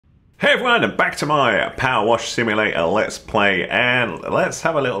Hey everyone, and back to my Power Wash Simulator Let's Play, and let's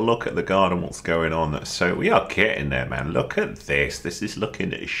have a little look at the garden, what's going on. So we are getting there, man. Look at this. This is looking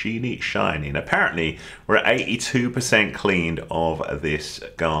sheeny, shiny, and apparently we're at 82% cleaned of this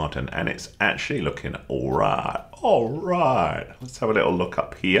garden, and it's actually looking alright. Alright, let's have a little look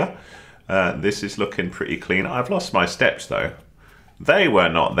up here. This is looking pretty clean. I've lost my steps though. They were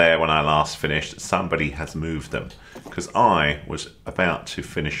not there when I last finished. Somebody has moved them because I was about to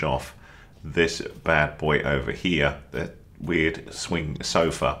finish off this bad boy over here, the weird swing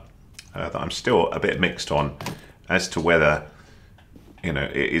sofa that I'm still a bit mixed on as to whether, you know,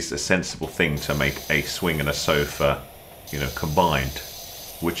 it is a sensible thing to make a swing and a sofa, you know, combined.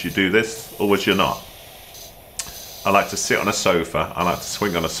 Would you do this or would you not? I like to sit on a sofa, I like to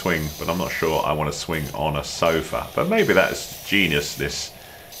swing on a swing, but I'm not sure I want to swing on a sofa. But maybe that's genius, this,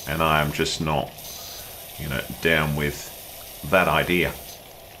 and I am just not, you know, down with that idea.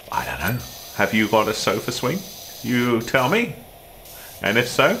 I don't know. Have you got a sofa swing? You tell me. And if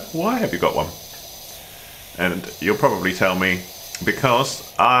so, why have you got one? And you'll probably tell me,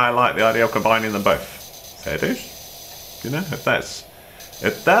 because I like the idea of combining them both. Fair dues. You know, if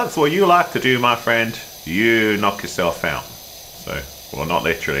that's what you like to do, my friend, you knock yourself out. So, well, not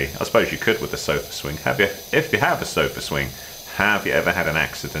literally. I suppose you could with a sofa swing. If you have a sofa swing, have you ever had an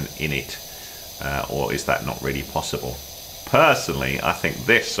accident in it? Or is that not really possible? Personally, I think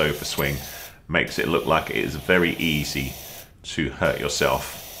this sofa swing makes it look like it is very easy to hurt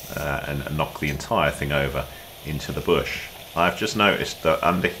yourself and knock the entire thing over into the bush. I've just noticed that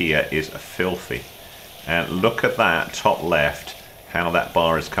under here is filthy. And look at that top left, how that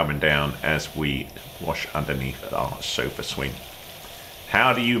bar is coming down as we wash underneath our sofa swing.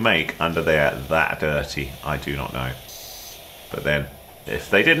 How do you make under there that dirty? I do not know. But then, if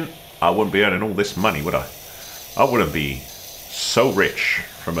they didn't, I wouldn't be earning all this money, would I? I wouldn't be so rich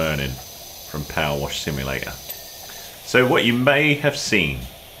from earning from Power Wash Simulator. So what you may have seen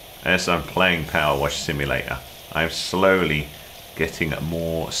as I'm playing Power Wash Simulator, I'm slowly getting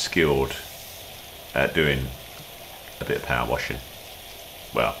more skilled at doing a bit of power washing.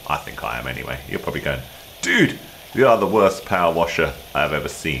 Well, I think I am anyway. You're probably going, dude, you are the worst power washer I've ever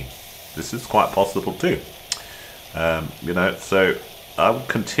seen. This is quite possible too. You know, so I will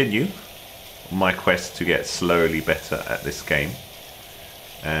continue my quest to get slowly better at this game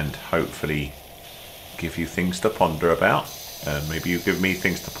and hopefully give you things to ponder about. Maybe you give me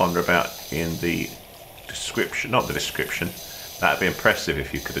things to ponder about in the description, not the description. That'd be impressive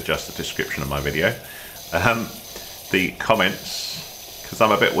if you could adjust the description of my video. The comments, because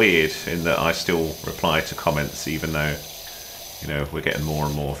I'm a bit weird in that I still reply to comments even though, you know, we're getting more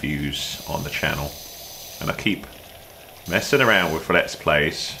and more views on the channel. And I keep messing around with Let's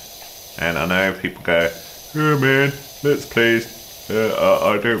Plays. And I know people go, oh man, Let's Plays,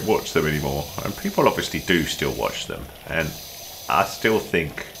 I don't watch them anymore. And people obviously do still watch them. And I still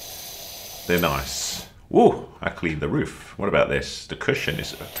think they're nice. Whoa, I cleaned the roof. What about this? The cushion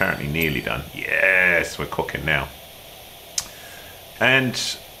is apparently nearly done. Yes, we're cooking now. And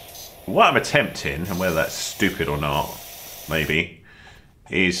what I'm attempting, and whether that's stupid or not, maybe,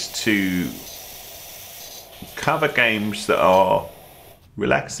 is to cover games that are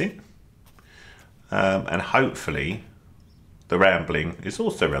relaxing. And hopefully the rambling is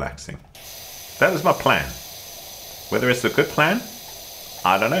also relaxing. That was my plan. Whether it's a good plan,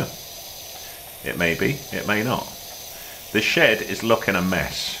 I don't know. It may be, it may not. The shed is looking a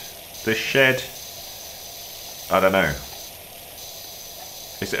mess. The shed, I don't know.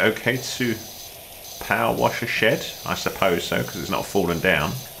 Is it okay to power wash a shed? I suppose so, because it's not fallen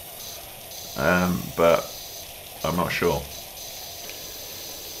down. But I'm not sure.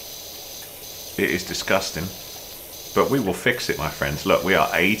 It is disgusting. But we will fix it, my friends. Look, we are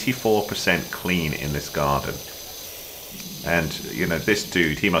 84% clean in this garden. And, you know, this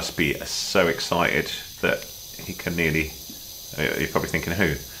dude, he must be so excited that he can nearly... You're probably thinking,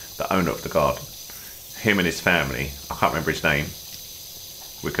 who? The owner of the garden. Him and his family. I can't remember his name.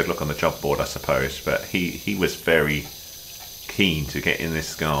 We could look on the job board, I suppose. But he was very keen to get in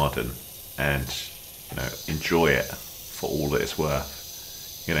this garden and, you know, enjoy it for all that it's worth.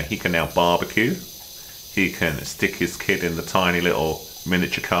 You know, he can now barbecue. He can stick his kid in the tiny little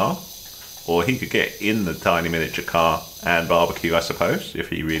miniature car. Or he could get in the tiny miniature car and barbecue, I suppose, if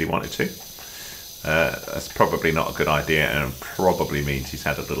he really wanted to. That's probably not a good idea and probably means he's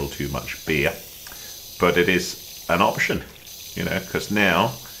had a little too much beer. But it is an option, you know, because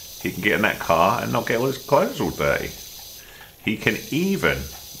now he can get in that car and not get all his clothes all dirty. He can even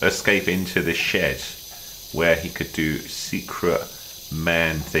escape into this shed where he could do secret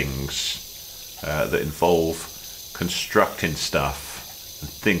man things that involve constructing stuff and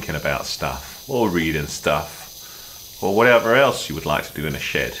thinking about stuff, or reading stuff, or whatever else you would like to do in a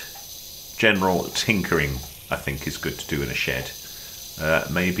shed. General tinkering, I think, is good to do in a shed.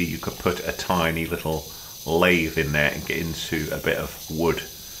 Maybe you could put a tiny little lathe in there and get into a bit of wood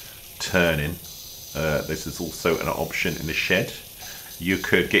turning. This is also an option in the shed. You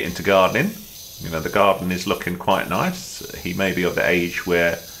could get into gardening. You know, the garden is looking quite nice. He may be of the age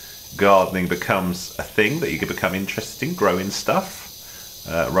where gardening becomes a thing that you can become interested in, growing stuff,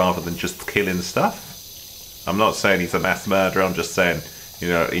 rather than just killing stuff. I'm not saying he's a mass murderer, I'm just saying, you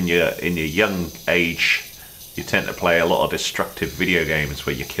know, in your young age, you tend to play a lot of destructive video games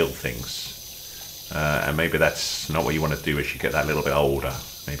where you kill things. And maybe that's not what you want to do as you get that little bit older.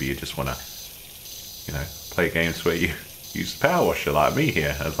 Maybe you just want to, you know, play games where you use the power washer like me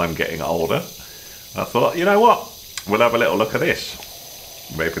here as I'm getting older. I thought, you know what, we'll have a little look at this.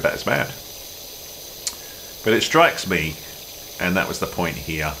 Maybe that's mad. But it strikes me, and that was the point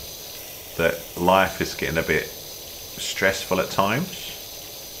here, that life is getting a bit stressful at times.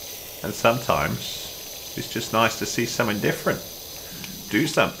 And sometimes it's just nice to see something different. Do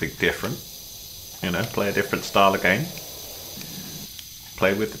something different. You know, play a different style of game.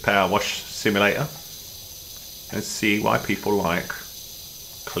 Play with the Power Wash simulator. And see why people like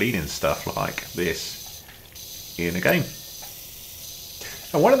cleaning stuff like this in a game.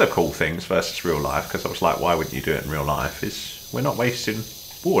 And one of the cool things versus real life, because I was like, why wouldn't you do it in real life, is we're not wasting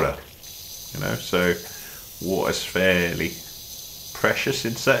water. You know, so water's fairly precious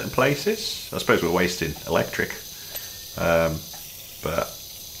in certain places. I suppose we're wasting electric, but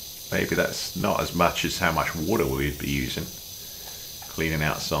maybe that's not as much as how much water we'd be using cleaning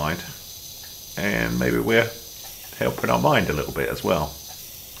outside. And maybe we're helping our mind a little bit as well.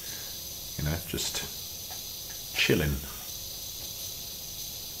 You know, just chilling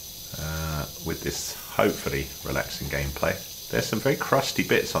with this hopefully relaxing gameplay. There's some very crusty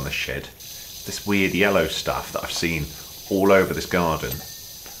bits on the shed. This weird yellow stuff that I've seen all over this garden.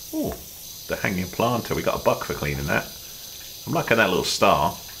 Oh, the hanging planter. We got a buck for cleaning that. I'm liking that little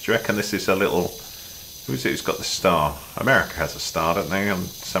star. Do you reckon this is a little... Who's it who's got the star? America has a star, don't they, on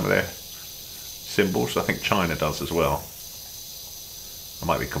some of their symbols? I think China does as well. I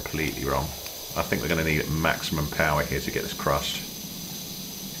might be completely wrong. I think we're going to need maximum power here to get this crushed.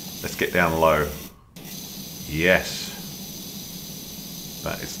 Let's get down low. Yes.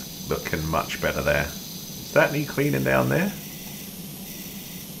 That is looking much better there. Does that need cleaning down there?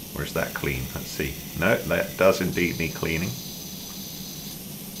 Or is that clean? Let's see. No, that does indeed need cleaning.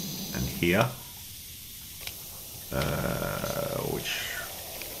 And here.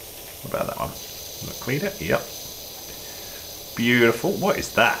 What about that one? Clean it? Yep. Beautiful. What is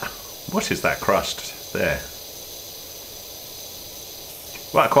that? What is that crust there?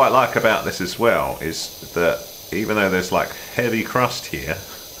 What I quite like about this as well is that even though there's like heavy crust here,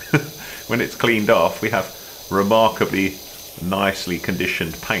 when it's cleaned off, we have remarkably nicely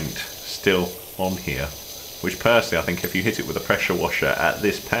conditioned paint still on here, which personally I think if you hit it with a pressure washer at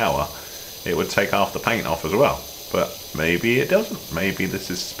this power, it would take half the paint off as well. But maybe it doesn't. Maybe this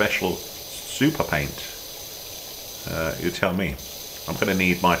is special super paint. You tell me. I'm going to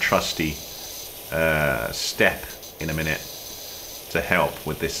need my trusty step in a minute to help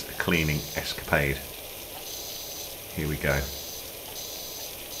with this cleaning escapade. Here we go.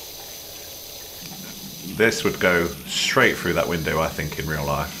 This would go straight through that window, I think, in real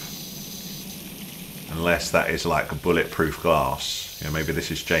life. Unless that is like a bulletproof glass. You know, maybe this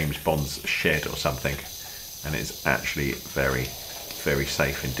is James Bond's shed or something. And it's actually very, very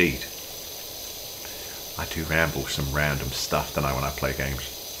safe indeed. I do ramble some random stuff, don't I, when I play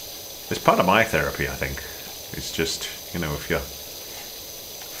games. It's part of my therapy, I think. It's just, you know, if you're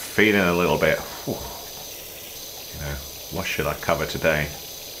feeling a little bit, whew, you know, what should I cover today?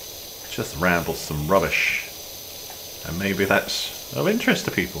 Just ramble some rubbish. And maybe that's of interest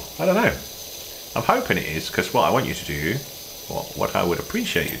to people. I don't know. I'm hoping it is, because what I want you to do, or what I would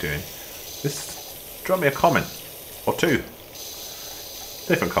appreciate you doing, is drop me a comment or two.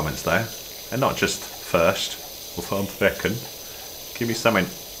 Different comments though, and not just first or second. Give me something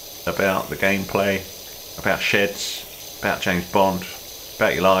about the gameplay, about sheds, about James Bond,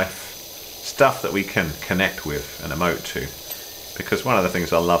 about your life, stuff that we can connect with and emote to. Because one of the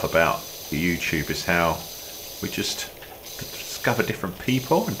things I love about YouTube is how we just discover different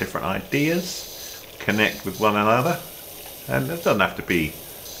people and different ideas, connect with one another, and it doesn't have to be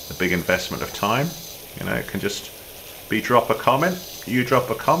a big investment of time. You know, it can just be drop a comment, you drop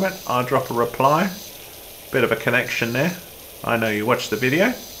a comment, I drop a reply, bit of a connection there. I know you watched the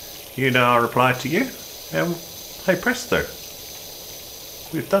video, you know I replied to you, and hey presto,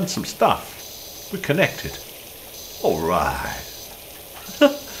 we've done some stuff, we're connected. Alright.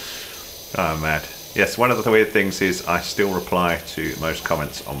 Oh, mad. Yes, one of the weird things is I still reply to most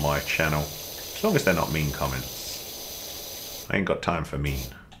comments on my channel, as long as they're not mean comments. I ain't got time for mean.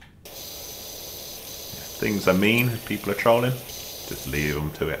 If things are mean, if people are trolling, just leave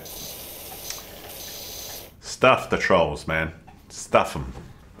them to it. Stuff the trolls, man. Stuff them.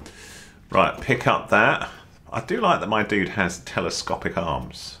 Right, pick up that. I do like that my dude has telescopic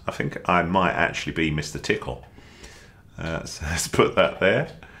arms. I think I might actually be Mr. Tickle. So let's put that there.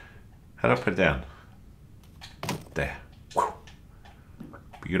 How do I put it down? There. Whew.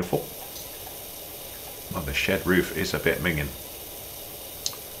 Beautiful. Well, the shed roof is a bit minging.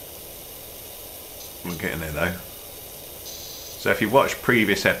 We're getting there though. So if you've watched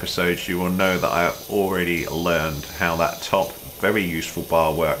previous episodes, you will know that I've already learned how that top very useful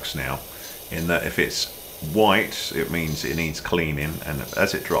bar works now. In that if it's white, it means it needs cleaning, and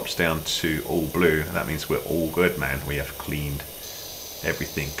as it drops down to all blue, that means we're all good, man. We have cleaned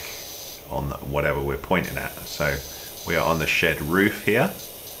everything on whatever we're pointing at. So we are on the shed roof here,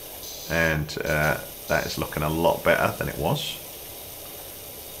 and that is looking a lot better than it was.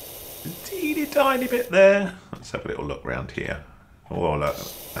 A teeny tiny bit there. Let's have a little look around here. Oh look,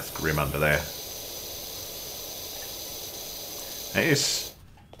 that's grim under there. It is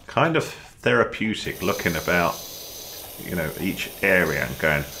kind of therapeutic looking about, you know, each area and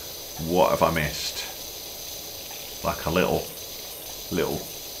going, what have I missed? Like a little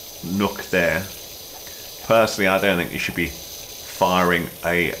nook there. Personally, I don't think you should be firing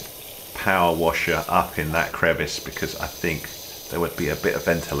a power washer up in that crevice, because I think there would be a bit of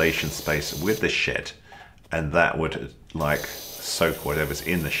ventilation space with the shed, and that would like soak whatever's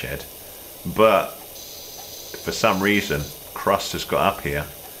in the shed. But for some reason, crust has got up here,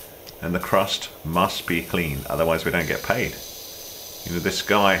 and the crust must be clean, otherwise we don't get paid. You know, this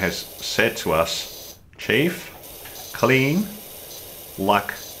guy has said to us, Chief, clean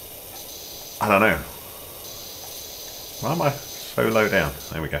like, I don't know. Why am I so low down?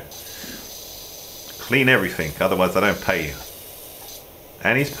 There we go. Clean everything, otherwise I don't pay you.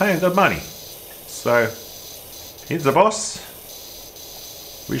 And he's paying good money. So, he's the boss.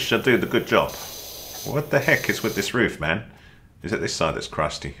 We should do the good job. What the heck is with this roof, man? Is it this side that's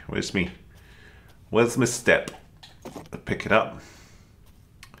crusty? Where's me? Where's my step? Pick it up.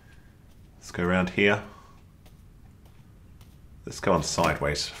 Let's go around here. Let's go on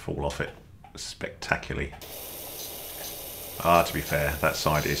sideways, fall off it spectacularly. Ah, to be fair, that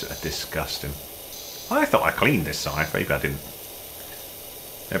side is disgusting. I thought I cleaned this side, maybe I didn't.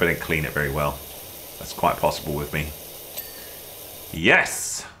 Maybe I didn't clean it very well. That's quite possible with me.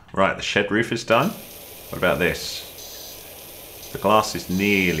 Yes! Right, the shed roof is done. What about this? The glass is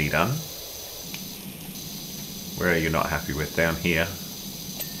nearly done. Where are you not happy with? Down here.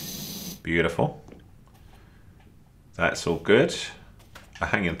 Beautiful. That's all good. A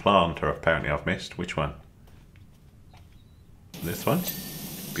hanging planter apparently I've missed. Which one? This one.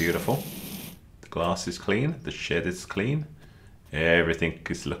 Beautiful. The glass is clean. The shed is clean. Everything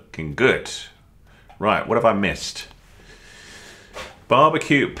is looking good. Right, what have I missed?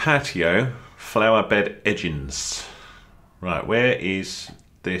 Barbecue patio flower bed edgings. Right, where is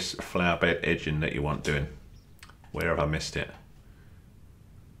this flower bed edging that you want doing? Where have I missed it?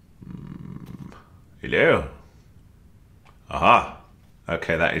 Hello. Aha.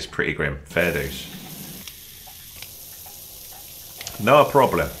 Okay, that is pretty grim. Fair dues. No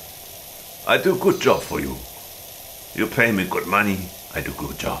problem. I do good job for you. You pay me good money, I do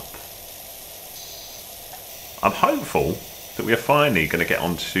good job. I'm hopeful that we are finally going to get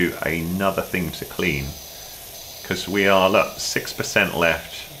onto another thing to clean, because we are, look, 6%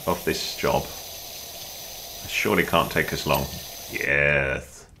 left of this job. It surely can't take us long.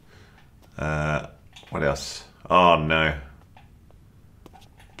 Yes. What else? Oh no.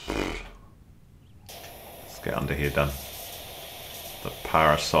 Let's get under here done. The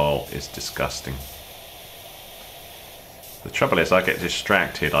parasol is disgusting. The trouble is I get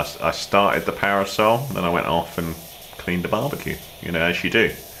distracted. I started the parasol, then I went off and cleaned the barbecue. You know, as you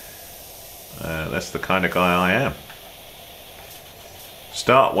do. That's the kind of guy I am.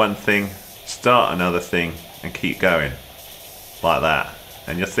 Start one thing, start another thing, and keep going. Like that.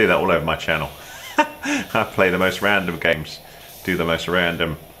 And you'll see that all over my channel. I play the most random games, do the most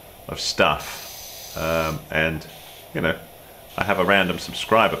random of stuff. And, you know, I have a random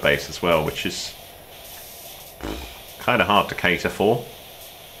subscriber base as well, which is kind of hard to cater for.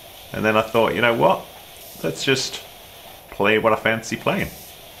 And then I thought, you know what? Let's just play what I fancy playing.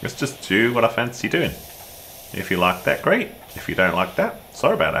 Let's just do what I fancy doing. If you like that, great. If you don't like that,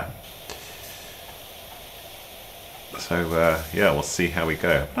 sorry about that. So yeah, we'll see how we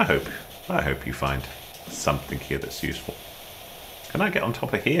go. I hope you find something here that's useful. Can I get on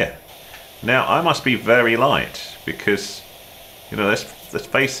top of here? Now, I must be very light because, you know, let's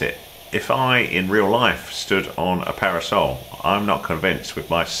face it. If I, in real life, stood on a parasol, I'm not convinced with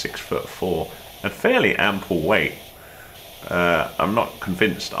my 6'4" and fairly ample weight. I'm not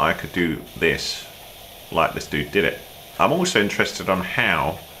convinced I could do this like this dude did it. I'm also interested on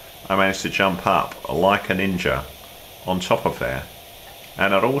how I managed to jump up like a ninja on top of there.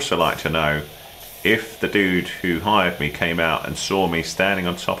 And I'd also like to know if the dude who hired me came out and saw me standing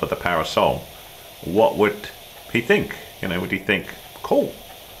on top of the parasol, what would he think? You know, would he think, cool?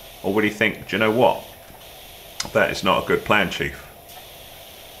 Or would he think, do you know what? That is not a good plan, Chief.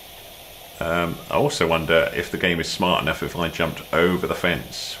 I also wonder if the game is smart enough. If I jumped over the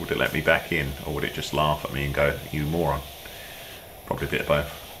fence, would it let me back in? Or would it just laugh at me and go, you moron? Probably a bit of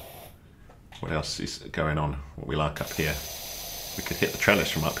both. What else is going on? What we like up here? We could hit the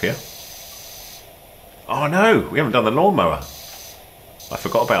trellis from up here. Oh no, we haven't done the lawnmower. I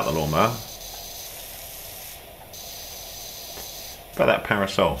forgot about the lawnmower. What about that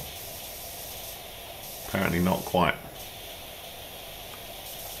parasol? Apparently not quite.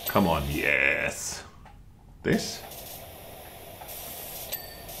 Come on, yes. This?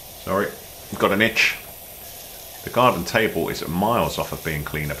 Sorry, I've got an itch. The garden table is miles off of being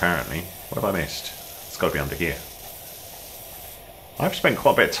clean apparently. What have I missed? It's got to be under here. I've spent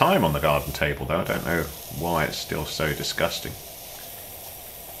quite a bit of time on the garden table though. I don't know why it's still so disgusting.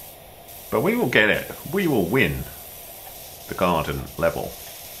 But we will get it. We will win the garden level.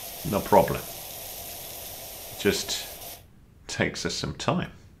 No problem. It just takes us some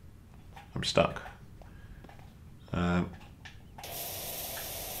time. I'm stuck. Where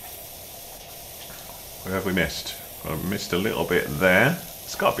have we missed? Well, I missed a little bit there.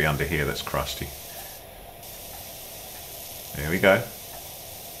 It's got to be under here that's crusty. There we go.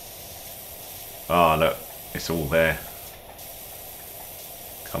 Oh look, it's all there.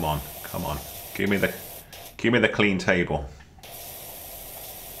 Come on, come on. Give me the clean table.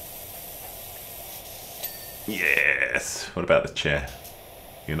 Yes. What about the chair?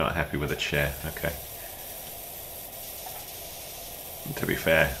 You're not happy with the chair, okay. To be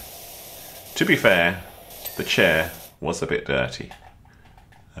fair, the chair was a bit dirty.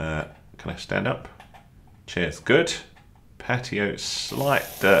 Can I stand up? Chair's good. Patio, slight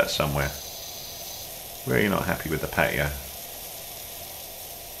dirt somewhere. Where are you not happy with the patio?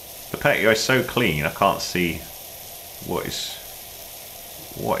 The patio is so clean, I can't see what is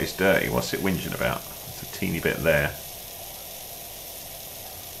dirty. What's it whinging about? It's a teeny bit there.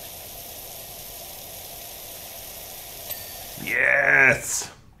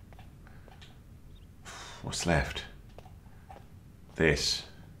 Yes! What's left? This.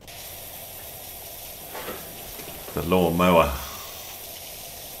 The lawnmower.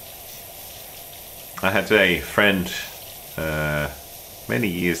 I had a friend many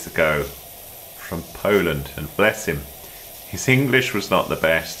years ago from Poland, and bless him, his English was not the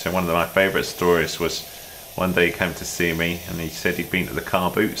best, and one of my favourite stories was one day he came to see me and he said he'd been to the car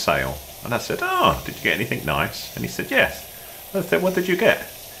boot sale, and I said, oh, did you get anything nice? And he said, yes. I said, what did you get?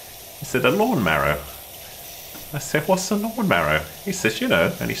 He said, a lawn marrow. I said, what's a lawn marrow? He says, you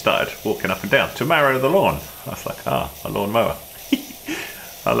know, and he started walking up and down to marrow the lawn. I was like, ah, a lawn mower.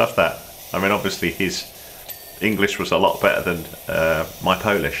 I love that. I mean, obviously his English was a lot better than my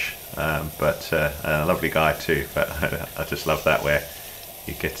Polish, but a lovely guy too. But I just love that, where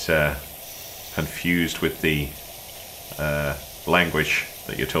you get confused with the language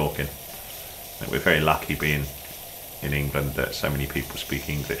that you're talking. And we're very lucky being in England that so many people speak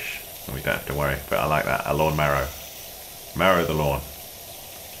English, and we don't have to worry. But I like that, a lawn marrow. Marrow the lawn.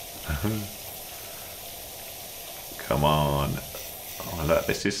 Come on. Oh look,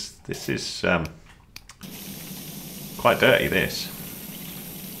 this is quite dirty, this.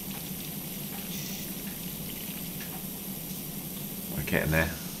 We're getting there.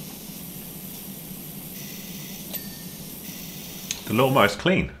 The lawnmower's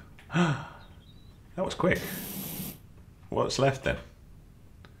clean. That was quick. What's left then?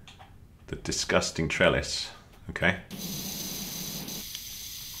 The disgusting trellis. Okay.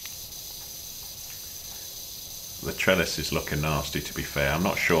 The trellis is looking nasty, to be fair. I'm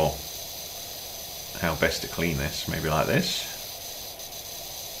not sure how best to clean this. Maybe like this.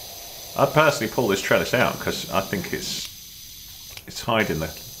 I'd personally pull this trellis out because I think it's hiding the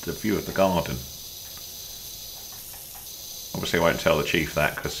view of the garden. Obviously I won't tell the chief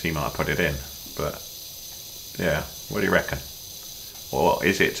that because he might put it in, but yeah, what do you reckon? Or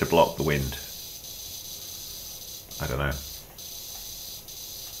is it to block the wind? I don't know.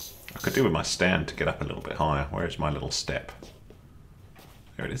 I could do with my stand to get up a little bit higher. Where is my little step?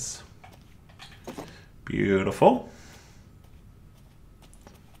 There it is. Beautiful.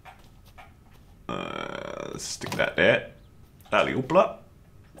 Let's stick that there. That little blot.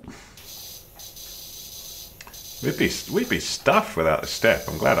 We'd be stuffed without the step.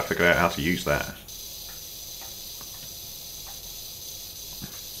 I'm glad I figured out how to use that.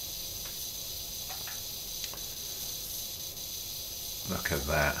 Look at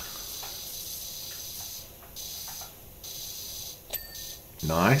that.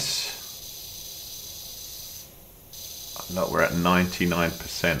 Nice. Look, we're at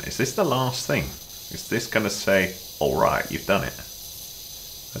 99%. Is this the last thing? Is this going to say, all right, you've done it?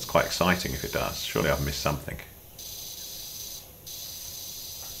 That's quite exciting if it does. Surely I've missed something.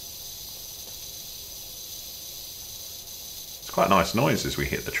 It's quite a nice noise as we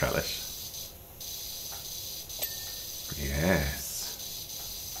hit the trellis. Yes.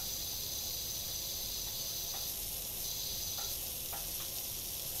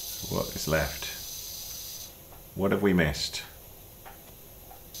 What is left? What have we missed?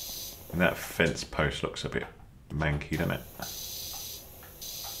 And that fence post looks a bit manky, doesn't it?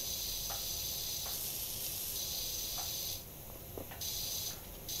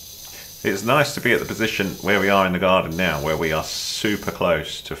 It's nice to be at the position where we are in the garden now, where we are super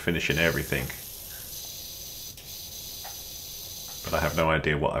close to finishing everything. But I have no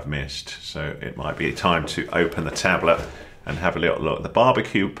idea what I've missed, so it might be time to open the tablet and have a little look. The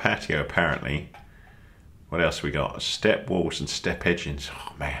barbecue patio, apparently. What else we got? Step walls and step edgings.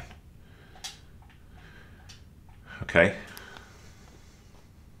 Oh, man. Okay.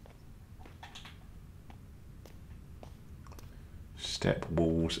 Step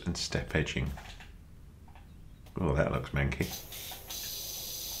walls and step edging. Oh, that looks manky.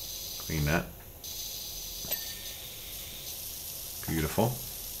 Clean that. Beautiful.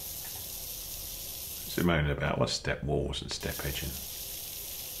 What's it moaning about? What's step walls and step edging?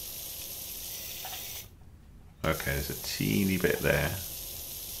 Okay, there's a teeny bit there.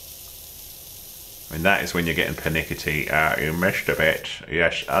 I mean, that is when you're getting pernickety. You missed a bit.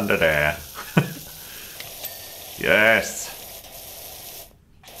 Yes, under there. Yes.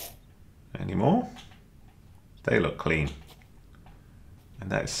 Any more? They look clean. And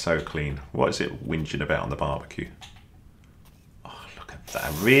that is so clean. What is it whinging about on the barbecue? Oh, look at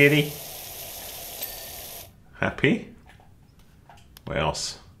that. Really? Happy? What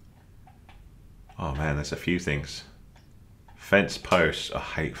else? Oh man, there's a few things. Fence posts. I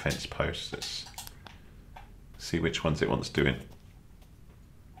hate fence posts. Let's see which ones it wants doing.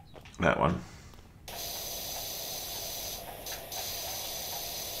 That one.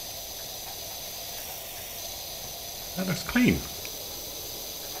 That looks clean.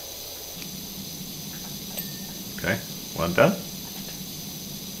 Okay, one done.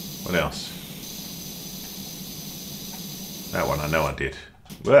 What else? That one I know I did.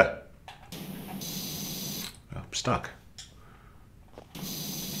 Where? I'm stuck.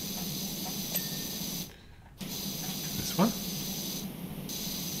 This one?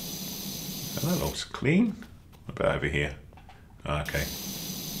 Oh, that looks clean. What about over here? Okay.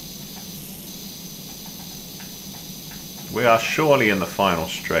 We are surely in the final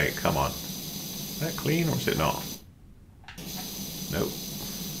straight. Come on. Is that clean or is it not? Nope.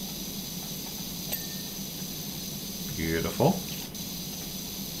 Beautiful.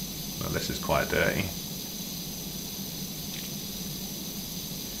 Well, this is quite dirty.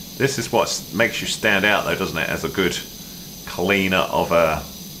 This is what makes you stand out though, doesn't it? As a good cleaner of a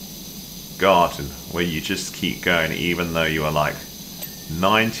garden, where you just keep going even though you are like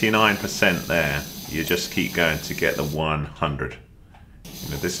 99% there. You just keep going to get the 100. You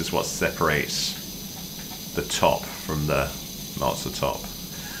know, this is what separates the top from the not so top.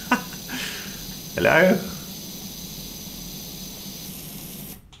 Hello?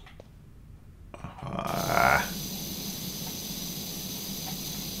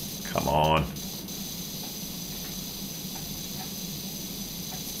 Come on.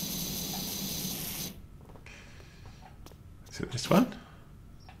 Is it this one?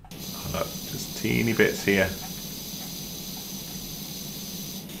 Oh, look, just teeny bits here.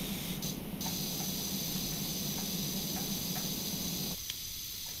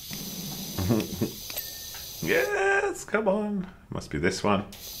 Yes, come on. Must be this one.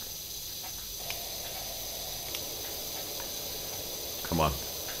 Come on.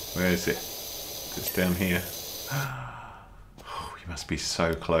 Where is it? It's down here. Oh, you must be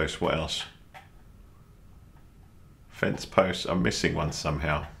so close. What else? Fence posts. I'm missing one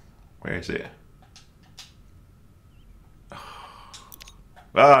somehow. Where is it?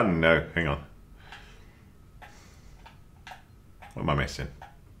 Oh no, hang on. What am I missing?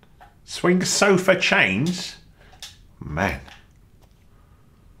 Swing sofa chains? Man.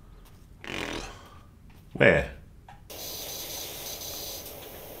 Where?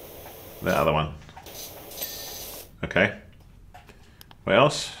 The other one. Okay. What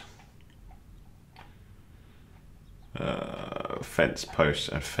else? Fence posts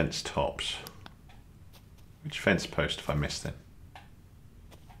and fence tops. Which fence post have I missed then?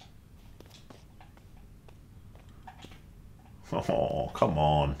 Oh, come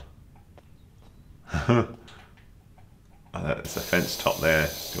on. Oh, that's a fence top there.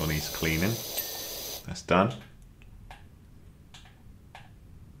 Still needs cleaning. That's done.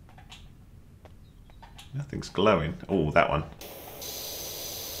 Nothing's glowing. Oh, that one.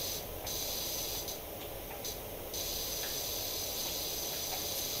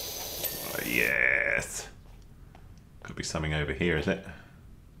 Oh, yes. Could be something over here, is it?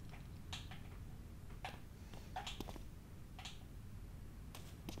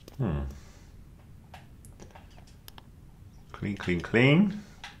 Clean, clean, clean.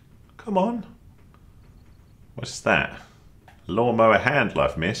 Come on. What's that? Lawnmower handle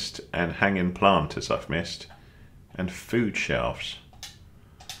I've missed, and hanging planters I've missed, and food shelves.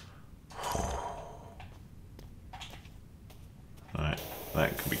 Right,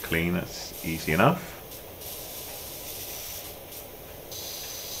 that can be clean, that's easy enough.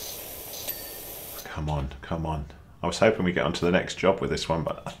 Come on, come on. I was hoping we get onto the next job with this one,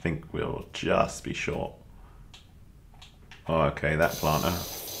 but I think we'll just be short. Oh, okay, that planter.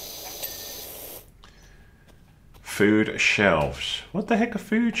 Food shelves. What the heck are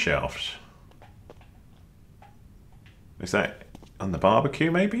food shelves? Is that on the barbecue,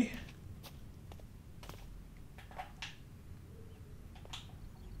 maybe?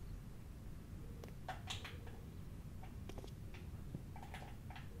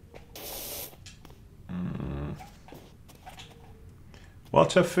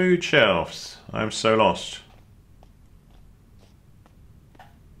 What are food shelves? I'm so lost.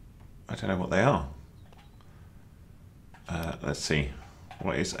 I don't know what they are. Let's see.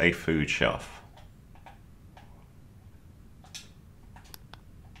 What is a food shelf?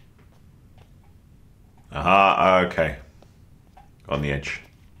 Aha, okay. On the edge.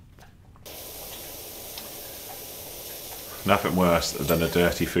 Nothing worse than a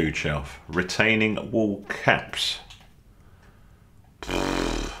dirty food shelf. Retaining wall caps.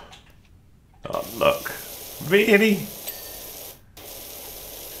 Oh, look. Really?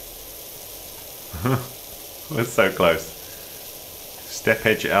 We're so close. Step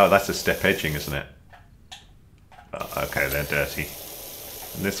edge. Oh, that's a step edging, isn't it? Oh, okay, they're dirty.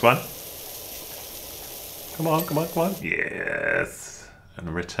 And this one? Come on, come on, come on. Yes.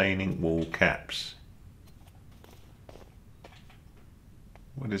 And retaining wall caps.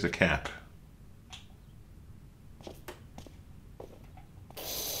 What is a cap?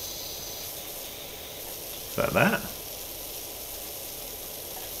 Is that that?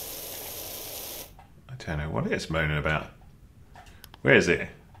 I don't know what it's moaning about. Where is it?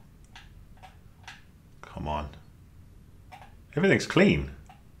 Come on. Everything's clean.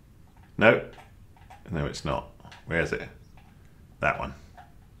 No. No, it's not. Where is it? That one.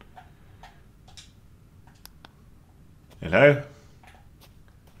 Hello?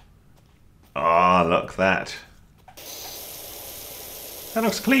 Ah, oh, look that. That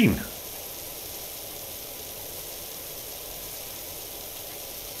looks clean.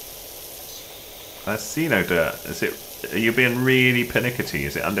 I see no dirt. Is it? Are you being really pernickety?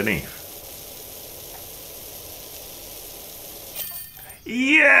 Is it underneath?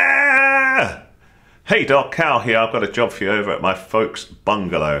 Yeah! Hey Doc, Cal here. I've got a job for you over at my folks'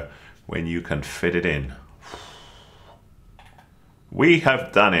 bungalow when you can fit it in. We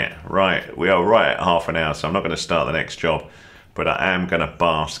have done it. Right, we are right at half an hour, so I'm not going to start the next job, but I am going to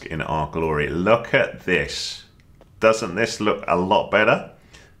bask in our glory. Look at this. Doesn't this look a lot better?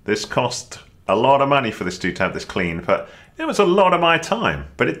 This cost a lot of money for this dude to have this clean, but it was a lot of my time,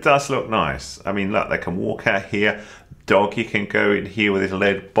 but it does look nice. I mean, look, they can walk out here. Doggy can go in here with his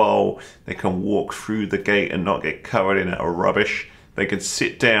lead bowl. They can walk through the gate and not get covered in rubbish. They can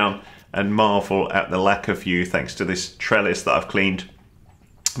sit down and marvel at the lack of view thanks to this trellis that I've cleaned.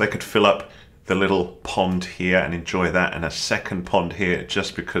 They could fill up the little pond here and enjoy that, and a second pond here,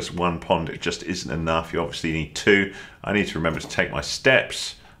 just because one pond, it just isn't enough. You obviously need two. I need to remember to take my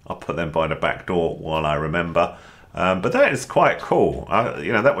steps. I'll put them by the back door while I remember. But that is quite cool.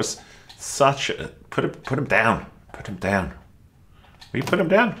 You know, that was such a... Put him down. Put him down. Will you put him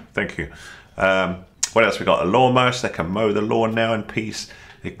down? Thank you. What else we got? A lawnmower, so they can mow the lawn now in peace.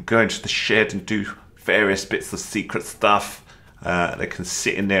 They can go into the shed and do various bits of secret stuff. They can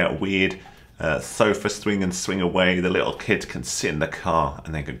sit in there at weird sofa, swing and swing away. The little kid can sit in the car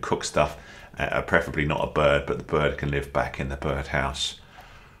and they can cook stuff. Preferably not a bird, but the bird can live back in the birdhouse.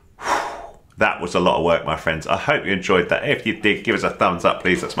 That was a lot of work, my friends. I hope you enjoyed that. If you did, give us a thumbs up,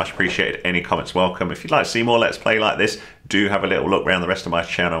 please. That's much appreciated. Any comments welcome. If you'd like to see more Let's Play like this, do have a little look around the rest of my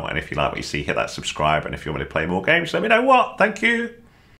channel. And if you like what you see, hit that subscribe. And if you want me to play more games, let me know what. Thank you.